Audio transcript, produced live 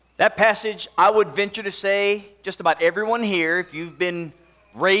That passage, I would venture to say, just about everyone here, if you've been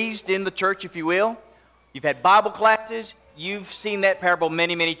raised in the church, if you will, you've had Bible classes, you've seen that parable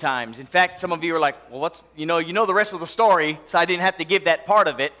many, many times. In fact, some of you are like, well, you know the rest of the story, so I didn't have to give that part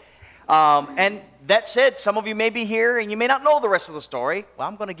of it. And that said, some of you may be here and you may not know the rest of the story. Well,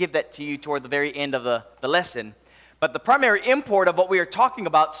 I'm going to give that to you toward the very end of the lesson. But the primary import of what we are talking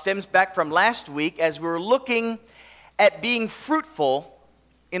about stems back from last week as we were looking at being fruitful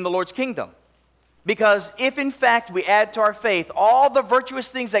in the Lord's kingdom. Because if in fact we add to our faith all the virtuous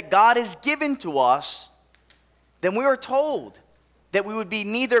things that God has given to us, then we are told that we would be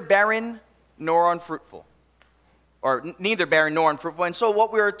neither barren nor unfruitful. Or neither barren nor unfruitful. And so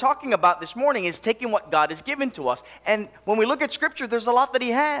what we're talking about this morning is taking what God has given to us. And when we look at Scripture, there's a lot that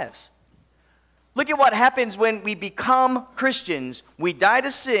He has. Look at what happens when we become Christians. We die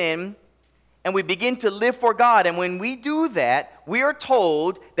to sin and we begin to live for God. And when we do that, we are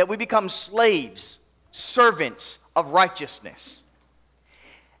told that we become slaves, servants of righteousness.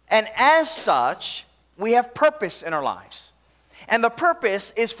 And as such, we have purpose in our lives. And the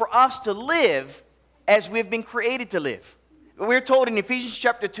purpose is for us to live as we have been created to live. We're told in Ephesians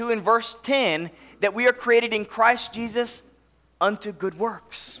chapter 2 and verse 10 that we are created in Christ Jesus unto good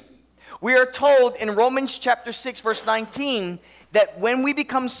works. We are told in Romans chapter 6 verse 19 that when we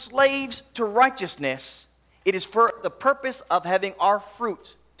become slaves to righteousness, it is for the purpose of having our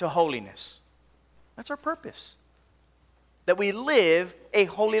fruit to holiness. That's our purpose. That we live a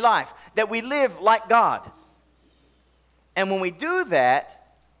holy life. That we live like God. And when we do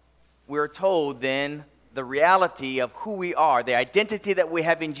that, we're told then the reality of who we are, the identity that we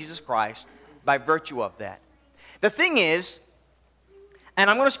have in Jesus Christ by virtue of that. The thing is, and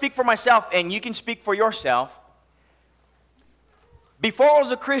I'm going to speak for myself and you can speak for yourself, before I was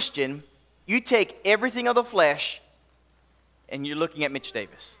a Christian, you take everything of the flesh and you're looking at Mitch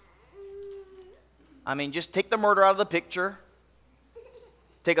Davis. I mean, just take the murder out of the picture,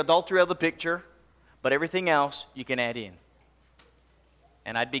 take adultery out of the picture, but everything else you can add in.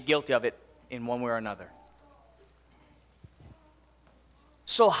 And I'd be guilty of it in one way or another.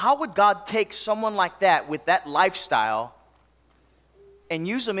 So how would God take someone like that with that lifestyle and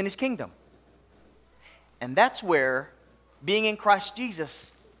use them in His kingdom? And that's where, being in Christ Jesus,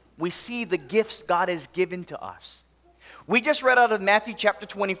 we see the gifts God has given to us. We just read out of Matthew chapter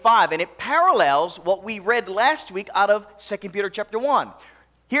 25, and it parallels what we read last week out of 2 Peter chapter 1.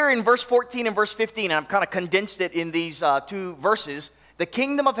 Here in verse 14 and verse 15, and I've kind of condensed it in these two verses, the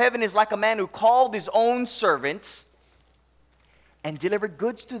kingdom of heaven is like a man who called his own servants and delivered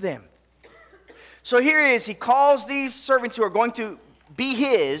goods to them. So here he is, he calls these servants who are going to be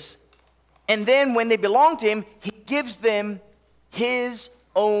his, and then when they belong to him, he gives them his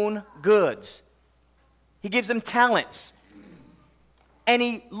own goods. He gives them talents. And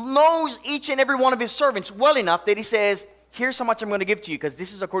he knows each and every one of his servants well enough that he says, here's how much I'm going to give to you because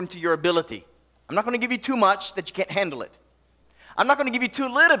this is according to your ability. I'm not going to give you too much that you can't handle it. I'm not going to give you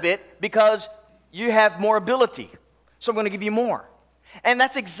too little bit because you have more ability. So I'm going to give you more. And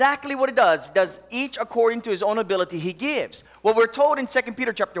that's exactly what it does. It does each according to his own ability he gives. Well, we're told in 2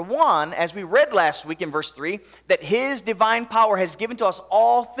 Peter chapter 1, as we read last week in verse 3, that his divine power has given to us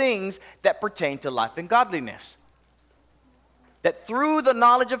all things that pertain to life and godliness. That through the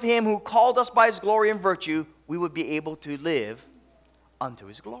knowledge of him who called us by his glory and virtue, we would be able to live unto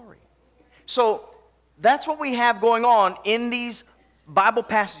his glory. So that's what we have going on in these Bible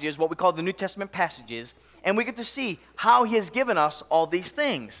passages, what we call the New Testament passages, and we get to see how he has given us all these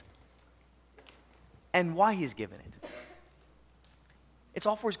things and why he has given it. It's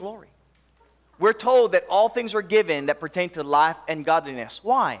all for his glory. We're told that all things are given that pertain to life and godliness.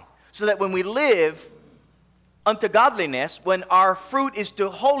 Why? So that when we live unto godliness, when our fruit is to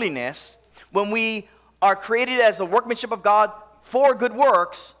holiness, when we are created as the workmanship of God for good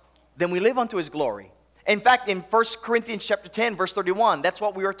works, then we live unto his glory. In fact, in 1 Corinthians chapter 10, verse 31, that's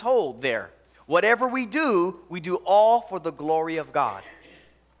what we are told there. Whatever we do all for the glory of God.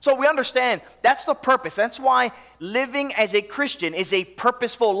 So we understand that's the purpose. That's why living as a Christian is a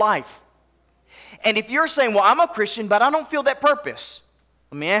purposeful life. And if you're saying, well, I'm a Christian, but I don't feel that purpose,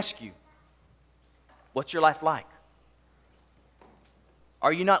 let me ask you, what's your life like?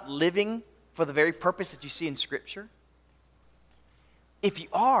 Are you not living for the very purpose that you see in Scripture? If you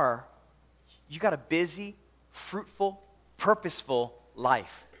are, you got a busy, fruitful, purposeful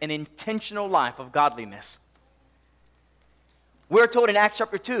life, an intentional life of godliness. We're told in Acts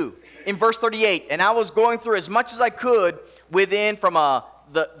chapter 2, in verse 38, and I was going through as much as I could from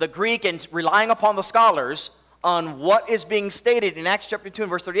the Greek and relying upon the scholars on what is being stated in Acts chapter 2 and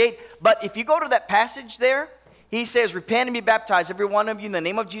verse 38. But if you go to that passage there, He says, repent and be baptized, every one of you, in the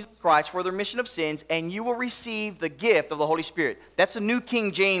name of Jesus Christ for the remission of sins, and you will receive the gift of the Holy Spirit. That's a New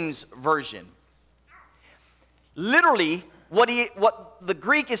King James Version. Literally, what the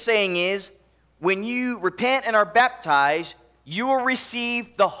Greek is saying is, when you repent and are baptized, you will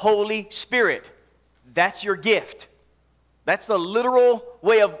receive the Holy Spirit. That's your gift. That's the literal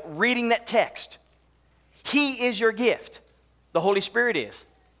way of reading that text. He is your gift. The Holy Spirit is.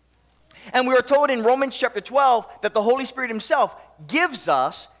 And we are told in Romans chapter 12 that the Holy Spirit himself gives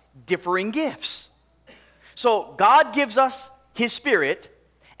us differing gifts. So God gives us his Spirit,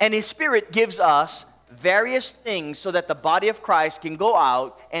 and his Spirit gives us various things so that the body of Christ can go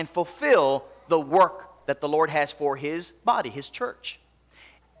out and fulfill the work that the Lord has for his body, his church.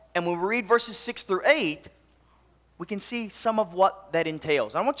 And when we read verses 6 through 8, we can see some of what that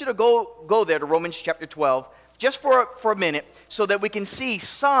entails. I want you to go there to Romans chapter 12 just for a minute so that we can see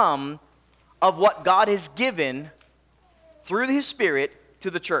some of what God has given through his Spirit to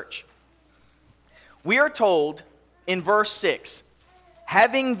the church. We are told in verse 6,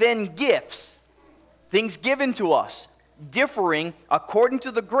 having then gifts, things given to us, differing according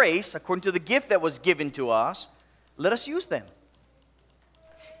to the grace, according to the gift that was given to us, let us use them.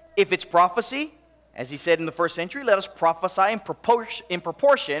 If it's prophecy, as he said in the first century, let us prophesy in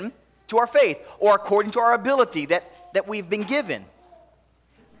proportion to our faith, or according to our ability that we've been given.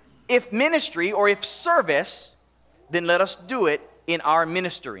 If ministry or if service, then let us do it in our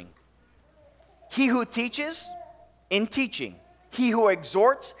ministering. He who teaches, in teaching. He who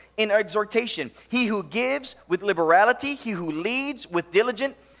exhorts, in exhortation. He who gives, with liberality. He who leads, with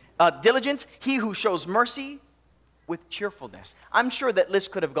diligence. He who shows mercy, with cheerfulness. I'm sure that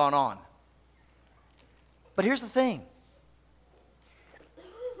list could have gone on. But here's the thing.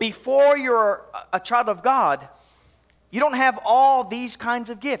 Before you're a child of God, you don't have all these kinds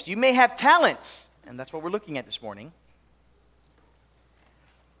of gifts. You may have talents, and that's what we're looking at this morning.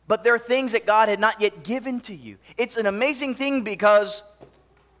 But there are things that God had not yet given to you. It's an amazing thing because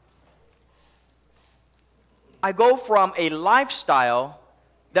I go from a lifestyle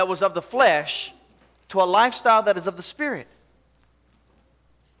that was of the flesh to a lifestyle that is of the Spirit.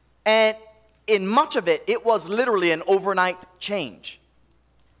 And in much of it, it was literally an overnight change.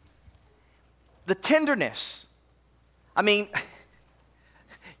 The tenderness. I mean,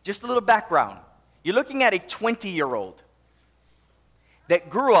 just a little background. You're looking at a 20-year-old that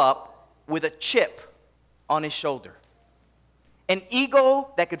grew up with a chip on his shoulder. An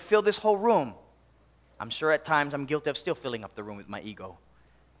ego that could fill this whole room. I'm sure at times I'm guilty of still filling up the room with my ego.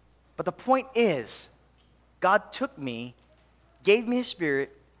 But the point is, God took me, gave me his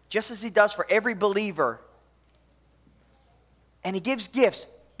Spirit, just as he does for every believer. And he gives gifts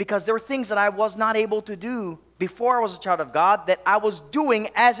because there were things that I was not able to do before I was a child of God that I was doing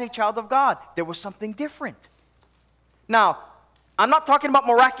as a child of God. There was something different. Now, I'm not talking about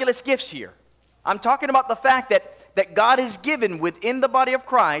miraculous gifts here. I'm talking about the fact that God has given within the body of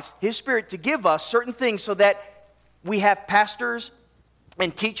Christ his Spirit to give us certain things so that we have pastors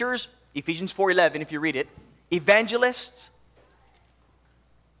and teachers, Ephesians 4:11 if you read it, evangelists.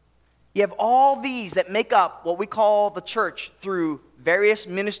 You have all these that make up what we call the church through various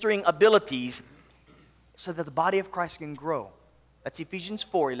ministering abilities so that the body of Christ can grow. That's Ephesians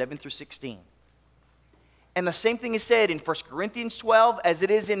 4:11 through 16. And the same thing is said in 1 Corinthians 12 as it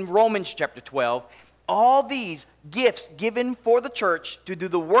is in Romans chapter 12. All these gifts given for the church to do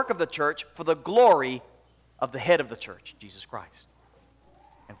the work of the church for the glory of the head of the church, Jesus Christ,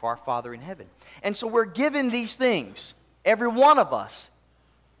 and for our Father in heaven. And so we're given these things, every one of us,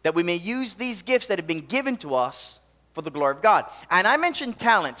 that we may use these gifts that have been given to us for the glory of God. And I mentioned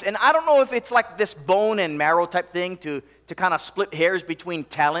talents, and I don't know if it's like this bone and marrow type thing to kind of split hairs between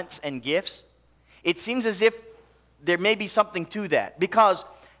talents and gifts. It seems as if there may be something to that, because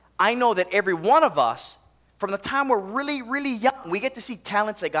I know that every one of us, from the time we're really, really young, we get to see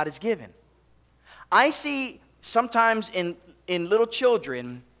talents that God has given. I see sometimes in little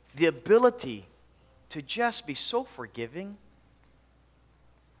children the ability to just be so forgiving.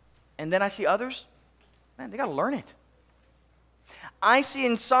 And then I see others, man, they got to learn it. I see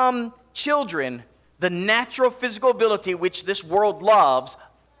in some children the natural physical ability which this world loves,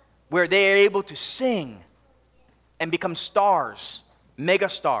 where they are able to sing and become stars, mega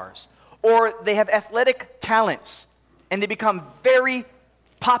stars. Or they have athletic talents and they become very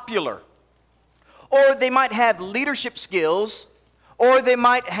popular. Or they might have leadership skills, or they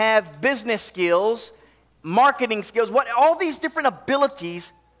might have business skills, marketing skills, all these different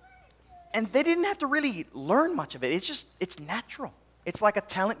abilities. And they didn't have to really learn much of it. It's natural. It's like a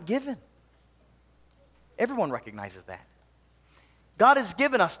talent given. Everyone recognizes that. God has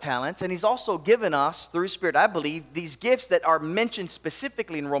given us talents, and He's also given us, through His Spirit, I believe, these gifts that are mentioned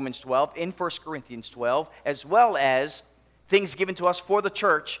specifically in Romans 12, in 1 Corinthians 12, as well as things given to us for the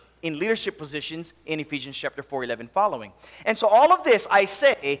church in leadership positions in Ephesians chapter 4, 11 following. And so all of this I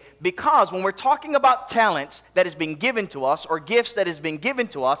say because when we're talking about talents that has been given to us or gifts that has been given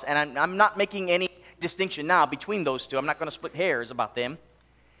to us, and I'm not making any distinction now between those two. I'm not going to split hairs about them.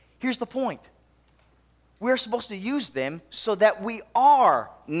 Here's the point. We're supposed to use them so that we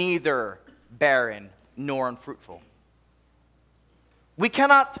are neither barren nor unfruitful. We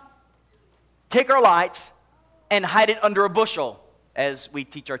cannot take our lights and hide it under a bushel as we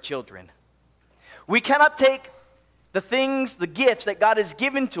teach our children. We cannot take the things, the gifts that God has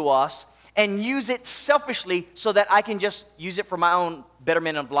given to us and use it selfishly so that I can just use it for my own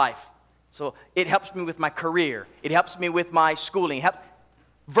betterment of life. So it helps me with my career. It helps me with my schooling.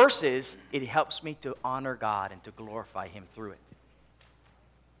 Versus, it helps me to honor God and to glorify Him through it.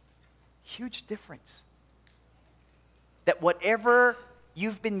 Huge difference. That whatever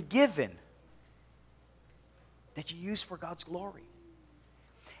you've been given, that you use for God's glory.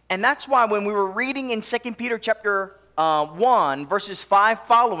 And that's why when we were reading in 2 Peter chapter 1, verses 5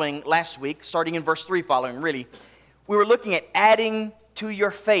 following last week, starting in verse 3 following, really, we were looking at adding to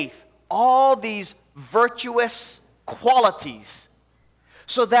your faith all these virtuous qualities,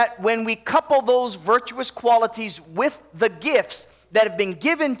 so that when we couple those virtuous qualities with the gifts that have been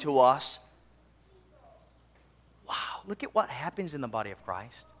given to us, wow, look at what happens in the body of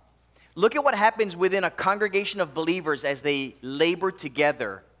Christ. Look at what happens within a congregation of believers as they labor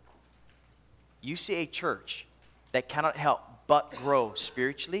together. You see a church that cannot help but grow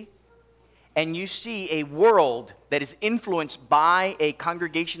spiritually, and you see a world that is influenced by a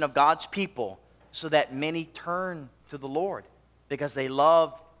congregation of God's people so that many turn to the Lord because they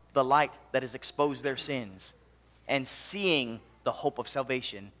love the light that has exposed their sins and seeing the hope of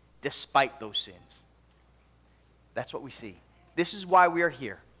salvation despite those sins. That's what we see. This is why we are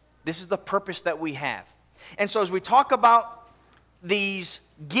here. This is the purpose that we have. And so as we talk about these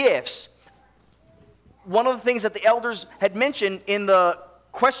gifts, one of the things that the elders had mentioned in the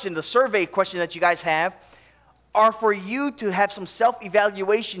question, the survey question that you guys have, are for you to have some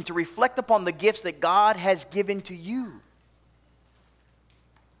self-evaluation to reflect upon the gifts that God has given to you.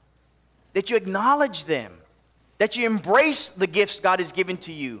 That you acknowledge them. That you embrace the gifts God has given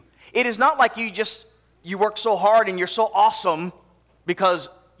to you. It is not like you work so hard and you're so awesome because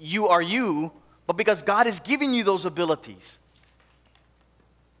you are you, but because God has given you those abilities.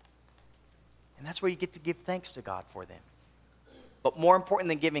 And that's where you get to give thanks to God for them. But more important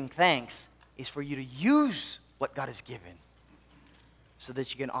than giving thanks is for you to use what God has given so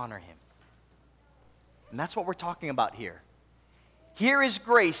that you can honor Him. And that's what we're talking about here. Here is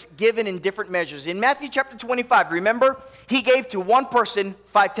grace given in different measures. In Matthew chapter 25, remember, He gave to one person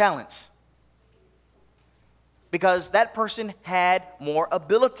 5 talents. Because that person had more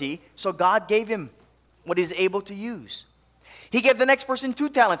ability, so God gave him what he's able to use. He gave the next person 2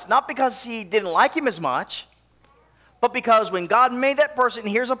 talents, not because He didn't like him as much, but because when God made that person,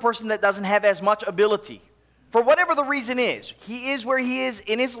 here's a person that doesn't have as much ability. For whatever the reason is, he is where he is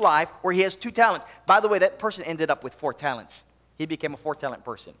in his life, where he has 2 talents. By the way, that person ended up with 4 talents. He became a 4-talent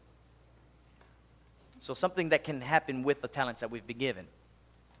person. So something that can happen with the talents that we've been given.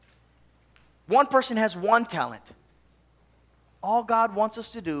 One person has 1 talent. All God wants us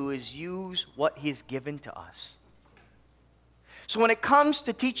to do is use what He's given to us. So when it comes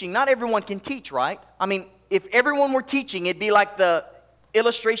to teaching, not everyone can teach, right? I mean, if everyone were teaching, it'd be like the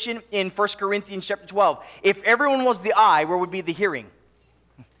illustration in 1 Corinthians chapter 12. If everyone was the eye, where would be the hearing?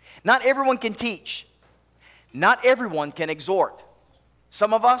 Not everyone can teach. Not everyone can exhort.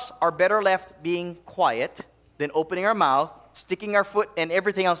 Some of us are better left being quiet than opening our mouth, sticking our foot and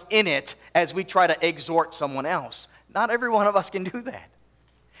everything else in it as we try to exhort someone else. Not every one of us can do that.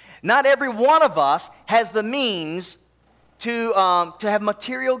 Not every one of us has the means to have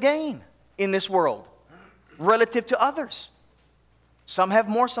material gain in this world relative to others. Some have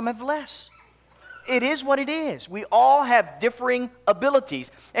more, some have less. It is what it is. We all have differing abilities.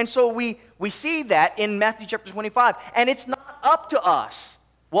 And so we see that in Matthew chapter 25. And it's not up to us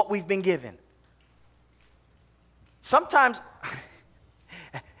what we've been given. Sometimes,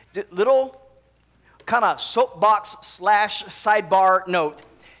 little kind of soapbox / sidebar note.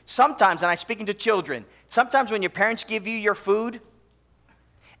 Sometimes, and I'm speaking to children, sometimes when your parents give you your food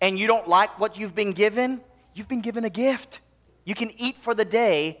and you don't like what you've been given a gift. You can eat for the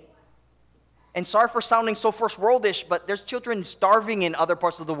day. And sorry for sounding so first worldish, but there's children starving in other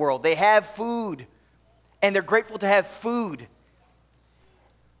parts of the world. They have food, and they're grateful to have food.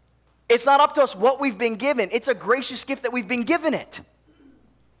 It's not up to us what we've been given. It's a gracious gift that we've been given it.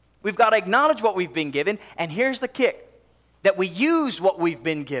 We've got to acknowledge what we've been given, and here's the kick, that we use what we've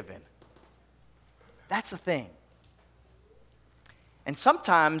been given. That's the thing. And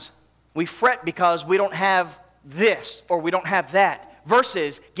sometimes we fret because we don't have this or we don't have that,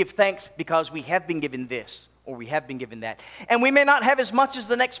 versus give thanks because we have been given this or we have been given that. And we may not have as much as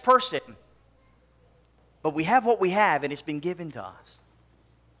the next person, but we have what we have and it's been given to us.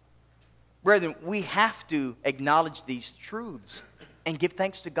 Brethren, we have to acknowledge these truths and give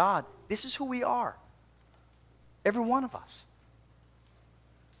thanks to God. This is who we are. Every one of us.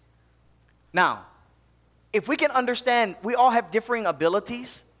 Now, if we can understand, we all have differing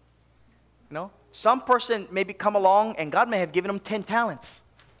abilities. You know, some person maybe come along and God may have given them 10 talents.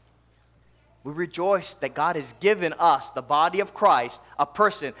 We rejoice that God has given us, the body of Christ, a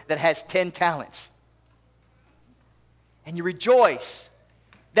person that has 10 talents. And you rejoice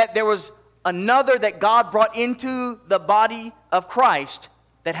that there was another that God brought into the body of Christ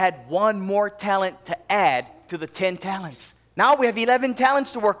that had one more talent to add to the 10 talents. Now we have 11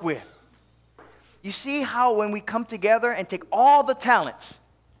 talents to work with. You see how when we come together and take all the talents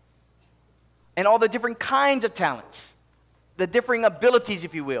and all the different kinds of talents, the differing abilities,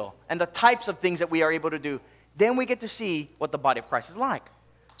 if you will, and the types of things that we are able to do, then we get to see what the body of Christ is like.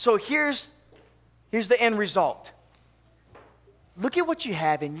 So here's the end result. Look at what you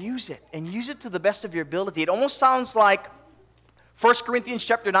have and use it to the best of your ability. It almost sounds like 1 Corinthians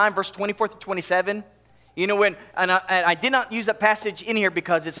chapter 9, verse 24 to 27. You know, and I did not use that passage in here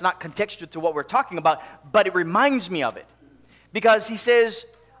because it's not contextual to what we're talking about, but it reminds me of it. Because he says,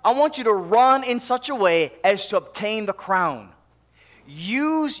 I want you to run in such a way as to obtain the crown.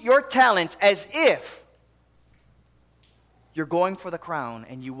 Use your talents as if you're going for the crown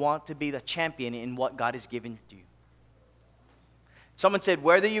and you want to be the champion in what God has given to you. Someone said,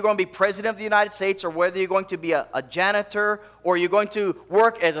 whether you're going to be president of the United States or whether you're going to be a janitor or you're going to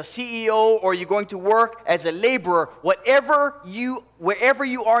work as a CEO or you're going to work as a laborer, wherever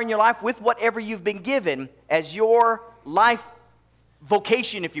you are in your life with whatever you've been given as your life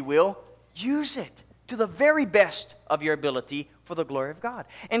vocation, if you will, use it to the very best of your ability for the glory of God.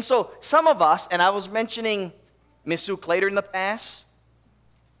 And so some of us, and I was mentioning Miss Sue Clater in the past,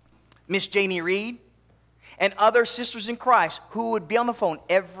 Miss Janie Reed, and other sisters in Christ who would be on the phone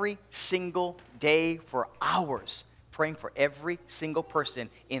every single day for hours praying for every single person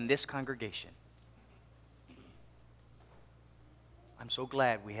in this congregation. I'm so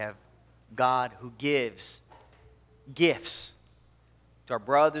glad we have God who gives gifts to our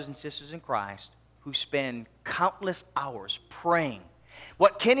brothers and sisters in Christ who spend countless hours praying.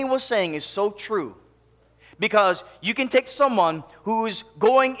 What Kenny was saying is so true. Because you can take someone who's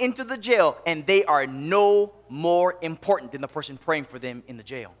going into the jail and they are no more important than the person praying for them in the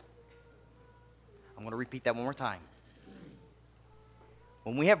jail. I'm going to repeat that one more time.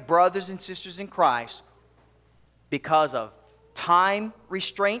 When we have brothers and sisters in Christ, because of time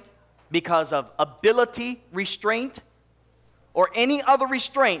restraint, because of ability restraint, or any other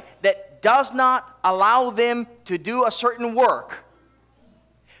restraint that does not allow them to do a certain work,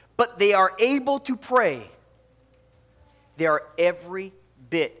 but they are able to pray, they are every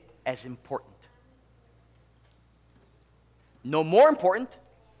bit as important. No more important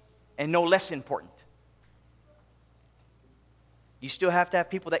and no less important. You still have to have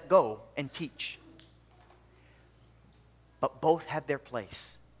people that go and teach. But both have their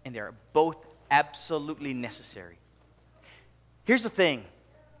place, and they're both absolutely necessary. Here's the thing,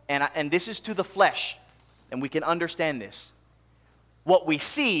 and this is to the flesh, and we can understand this. What we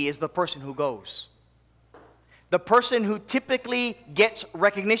see is the person who goes. The person who typically gets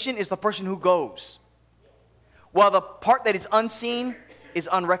recognition is the person who goes, while the part that is unseen is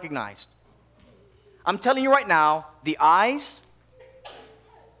unrecognized. I'm telling you right now, the eyes,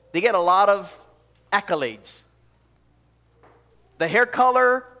 they get a lot of accolades. The hair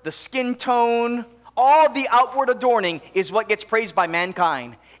color, the skin tone, all the outward adorning is what gets praised by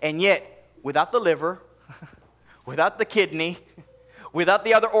mankind. And yet, without the liver, without the kidney, without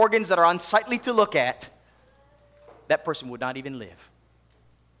the other organs that are unsightly to look at, that person would not even live,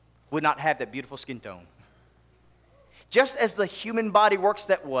 would not have that beautiful skin tone. Just as the human body works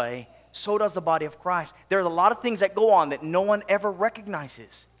that way, so does the body of Christ. There are a lot of things that go on that no one ever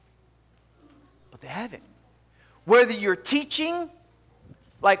recognizes, but they have it. Whether you're teaching,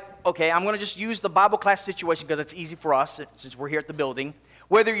 like, okay, I'm going to just use the Bible class situation because it's easy for us since we're here at the building.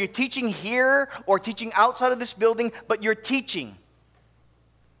 Whether you're teaching here or teaching outside of this building, but you're teaching,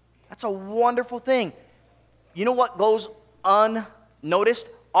 that's a wonderful thing. You know what goes unnoticed?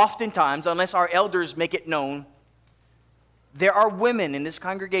 Oftentimes, unless our elders make it known, there are women in this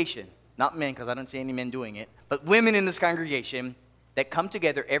congregation not men because I don't see any men doing it, but women in this congregation that come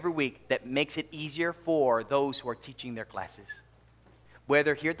together every week that makes it easier for those who are teaching their classes.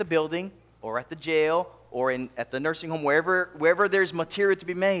 Whether here at the building or at the jail or at the nursing home, wherever there's material to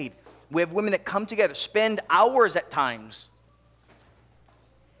be made. We have women that come together, spend hours at times,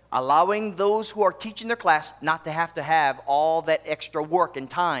 allowing those who are teaching their class not to have all that extra work and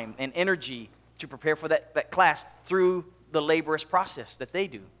time and energy to prepare for that class through the laborious process that they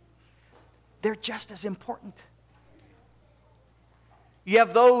do. They're just as important. You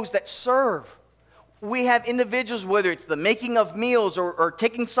have those that serve. We have individuals, whether it's the making of meals or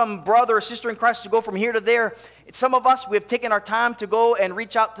taking some brother or sister in Christ to go from here to there. Some of us, we have taken our time to go and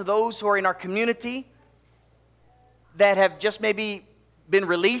reach out to those who are in our community that have just maybe been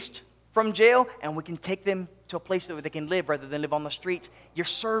released from jail, and we can take them to a place where they can live rather than live on the streets. You're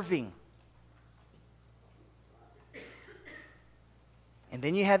serving. And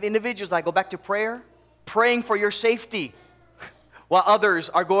then you have individuals that go back to prayer, praying for your safety, while others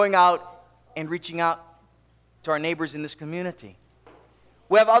are going out and reaching out to our neighbors in this community.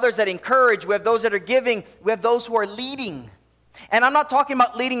 We have others that encourage. We have those that are giving. We have those who are leading. And I'm not talking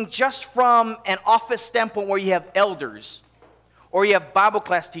about leading just from an office standpoint where you have elders or you have Bible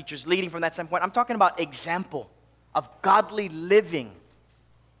class teachers leading from that standpoint. I'm talking about example of godly living.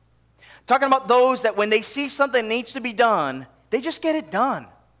 I'm talking about those that when they see something needs to be done, they just get it done.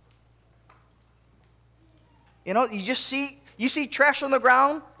 You know, you see trash on the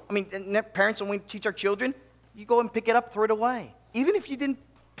ground. I mean, parents, when we teach our children, you go and pick it up, throw it away. Even if you didn't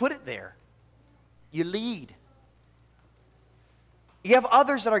put it there, you lead. You have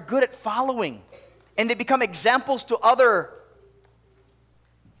others that are good at following, and they become examples to other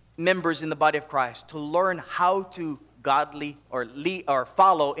members in the body of Christ to learn how to godly or lead or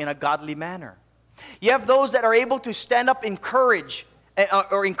follow in a godly manner. You have those that are able to stand up in courage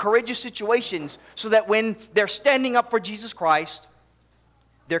or in courageous situations so that when they're standing up for Jesus Christ,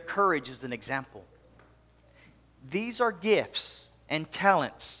 their courage is an example. These are gifts and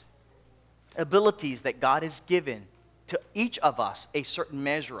talents, abilities that God has given to each of us a certain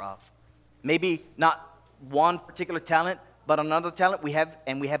measure of. Maybe not one particular talent, but another talent we have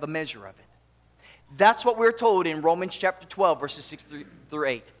a measure of it. That's what we're told in Romans chapter 12, verses 6 through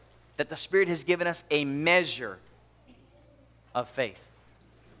 8, that the Spirit has given us a measure of faith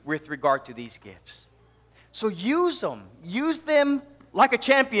with regard to these gifts. So use them. Use them like a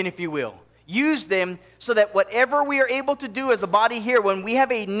champion, if you will. Use them so that whatever we are able to do as a body here, when we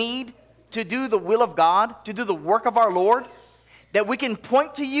have a need to do the will of God, to do the work of our Lord, that we can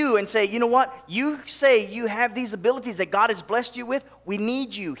point to you and say, you know what? You say you have these abilities that God has blessed you with. We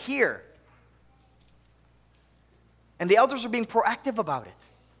need you here. And the elders are being proactive about it.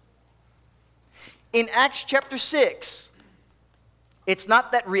 In Acts chapter 6, it's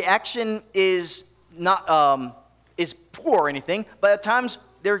not that reaction is not is poor or anything, but at times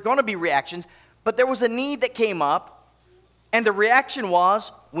there are going to be reactions. But there was a need that came up, and the reaction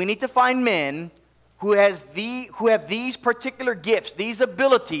was, we need to find men who have these particular gifts, these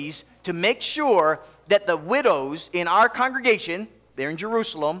abilities, to make sure that the widows in our congregation, there in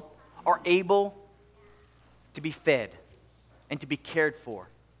Jerusalem, are able to be fed and to be cared for.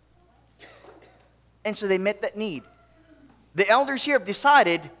 And so they met that need. The elders here have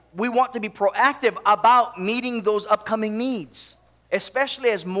decided we want to be proactive about meeting those upcoming needs, especially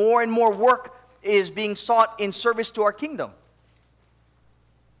as more and more work is being sought in service to our kingdom.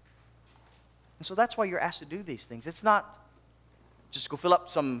 And so that's why you're asked to do these things. It's not just go fill up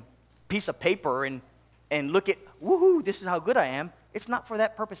some piece of paper and look at, woohoo, this is how good I am. It's not for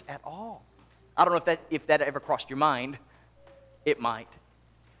that purpose at all. I don't know if that ever crossed your mind. It might.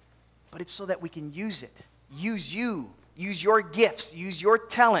 But it's so that we can use it. Use you. Use your gifts. Use your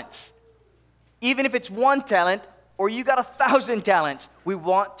talents. Even if it's one talent or you got 1,000 talents, we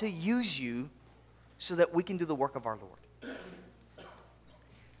want to use you so that we can do the work of our Lord.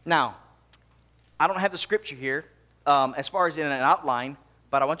 Now, I don't have the scripture here as far as in an outline,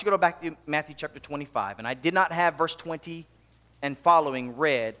 but I want you to go back to Matthew chapter 25. And I did not have verse 20 and following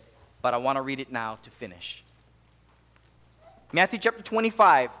read, but I want to read it now to finish. Matthew chapter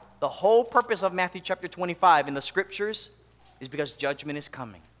 25. The whole purpose of Matthew chapter 25 in the scriptures is because judgment is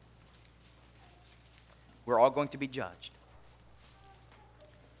coming. We're all going to be judged.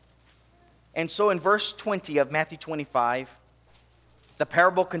 And so in verse 20 of Matthew 25, the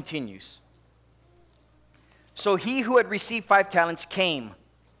parable continues. So he who had received 5 talents came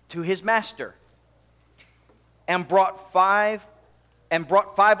to his master and brought five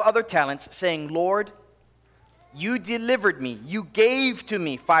other talents, saying, Lord, you delivered me. You gave to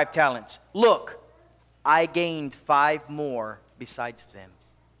me 5 talents. Look, I gained 5 more besides them.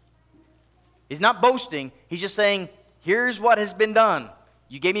 He's not boasting. He's just saying, here's what has been done.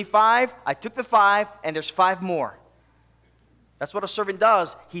 You gave me 5, I took the 5, and there's 5 more. That's what a servant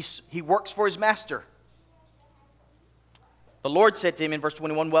does. He works for his master. The Lord said to him in verse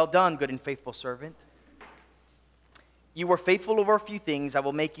 21, well done, good and faithful servant. You were faithful over a few things. I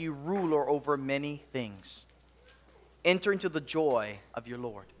will make you ruler over many things. Enter into the joy of your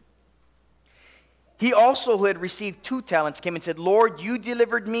Lord. He also, who had received 2 talents, came and said, Lord, you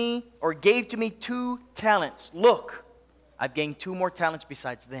delivered me or gave to me 2 talents. Look, I've gained 2 more talents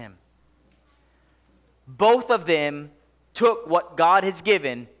besides them. Both of them took what God has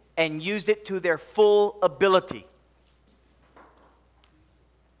given and used it to their full ability.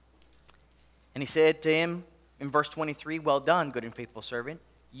 And he said to him in verse 23, well done, good and faithful servant.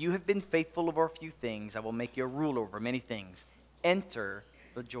 You have been faithful over a few things. I will make you a ruler over many things. Enter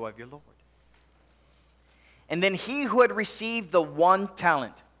the joy of your Lord. And then he who had received the 1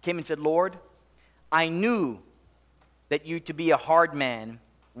 talent came and said, Lord, I knew that you to be a hard man,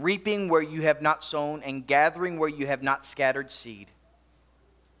 reaping where you have not sown and gathering where you have not scattered seed.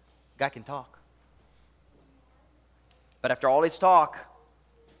 God can talk. But after all his talk,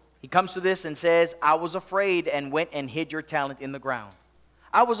 he comes to this and says, I was afraid and went and hid your talent in the ground.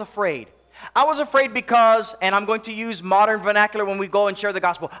 I was afraid. I was afraid because, and I'm going to use modern vernacular when we go and share the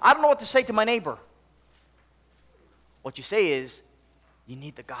gospel, I don't know what to say to my neighbor. What you say is, you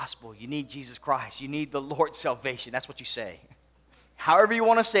need the gospel. You need Jesus Christ. You need the Lord's salvation. That's what you say. However you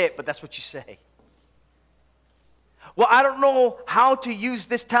want to say it, but that's what you say. Well, I don't know how to use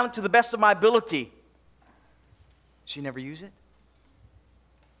this talent to the best of my ability. So you never use it?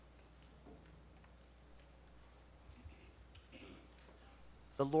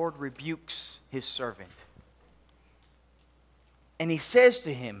 The Lord rebukes his servant. And he says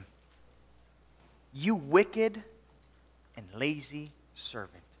to him, you wicked and lazy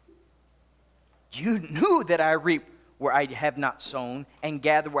servant. You knew that I reap where I have not sown and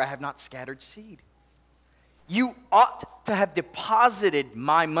gather where I have not scattered seed. You ought to have deposited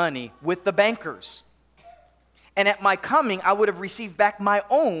my money with the bankers. And at my coming, I would have received back my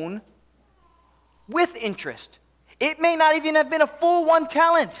own with interest. It may not even have been a full 1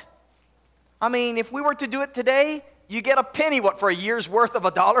 talent. I mean, if we were to do it today, you get a penny, for a year's worth of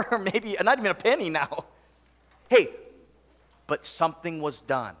 $1, or maybe not even a penny now. Hey, but something was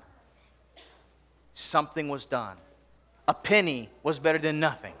done. Something was done. A penny was better than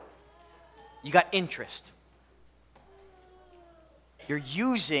nothing. You got interest. You're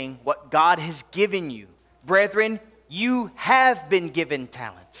using what God has given you. Brethren, you have been given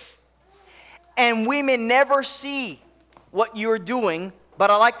talents. And we may never see what you're doing,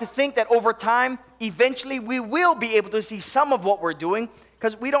 but I like to think that over time, eventually we will be able to see some of what we're doing,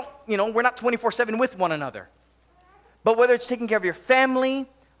 because we're not 24/7 with one another. But whether it's taking care of your family,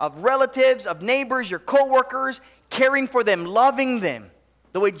 of relatives, of neighbors, your co-workers, caring for them, loving them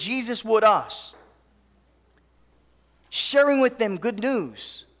the way Jesus would us, sharing with them good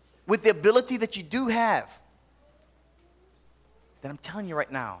news with the ability that you do have, then I'm telling you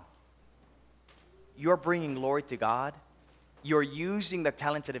right now, you're bringing glory to God. You're using the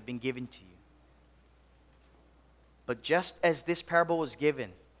talents that have been given to you. But just as this parable was given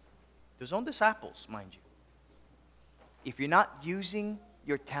to his own disciples, mind you, if you're not using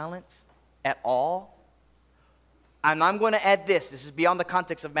your talents at all, and I'm going to add this is beyond the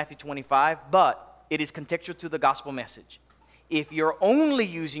context of Matthew 25, but it is contextual to the gospel message. If you're only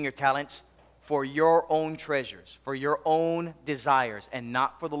using your talents for your own treasures, for your own desires, and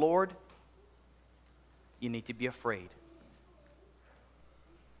not for the Lord, you need to be afraid.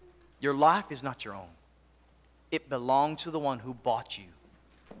 Your life is not your own. It belongs to the one who bought you.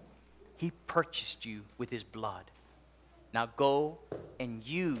 He purchased you with his blood. Now go and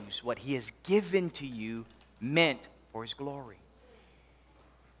use what he has given to you meant for his glory.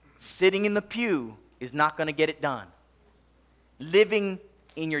 Sitting in the pew is not going to get it done. Living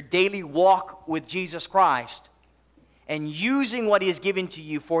in your daily walk with Jesus Christ and using what he has given to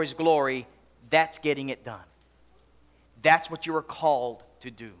you for his glory, that's getting it done. That's what you are called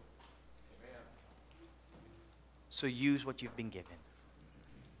to do. So use what you've been given.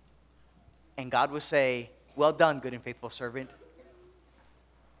 And God will say, well done, good and faithful servant.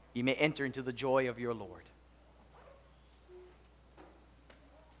 You may enter into the joy of your Lord.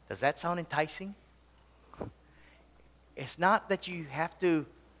 Does that sound enticing? It's not that you have to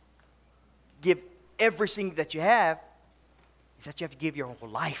give everything that you have. It's that you have to give your whole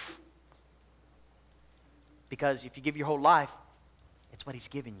life. Because if you give your whole life, it's what he's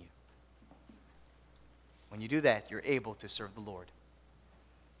given you. When you do that, you're able to serve the Lord.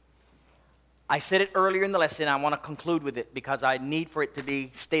 I said it earlier in the lesson. I want to conclude with it because I need for it to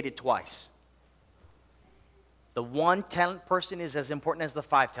be stated twice. The 1-talent person is as important as the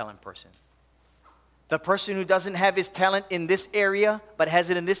 5-talent person. The person who doesn't have his talent in this area, but has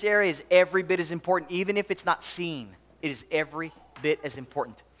it in this area, is every bit as important, even if it's not seen. It is every bit as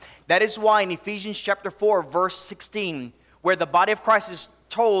important. That is why in Ephesians chapter 4, verse 16, where the body of Christ is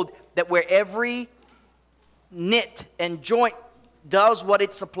told that where every knit and joint does what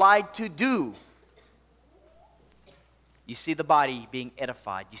it's supplied to do, you see the body being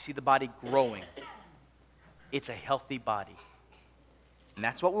edified. You see the body growing. It's a healthy body. And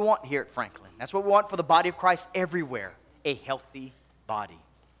that's what we want here at Franklin. That's what we want for the body of Christ everywhere. A healthy body.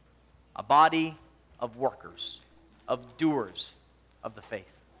 A body of workers, of doers of the faith.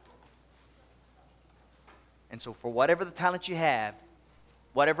 And so for whatever the talent you have,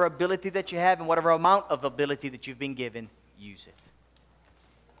 whatever ability that you have, and whatever amount of ability that you've been given, use it.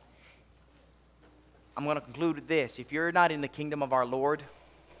 I'm going to conclude with this. If you're not in the kingdom of our Lord,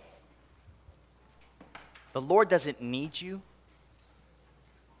 the Lord doesn't need you.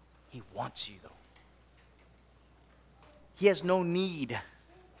 He wants you, though. He has no need,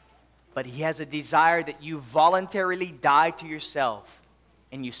 but He has a desire that you voluntarily die to yourself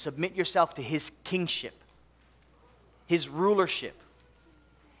and you submit yourself to His kingship, His rulership.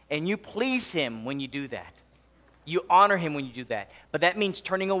 And you please Him when you do that. You honor Him when you do that. But that means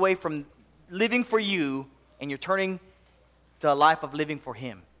turning away from living for you, and you're turning to a life of living for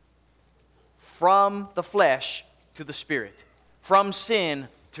Him. From the flesh to the Spirit. From sin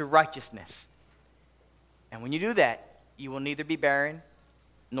to righteousness. And when you do that, you will neither be barren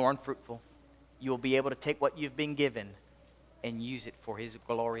nor unfruitful. You will be able to take what you've been given and use it for His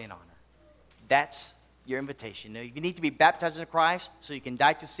glory and honor. That's your invitation. Now, you need to be baptized in Christ so you can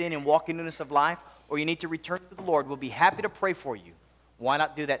die to sin and walk in newness of life, or you need to return to the Lord. We'll be happy to pray for you. Why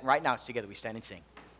not do that right now as together we stand and sing?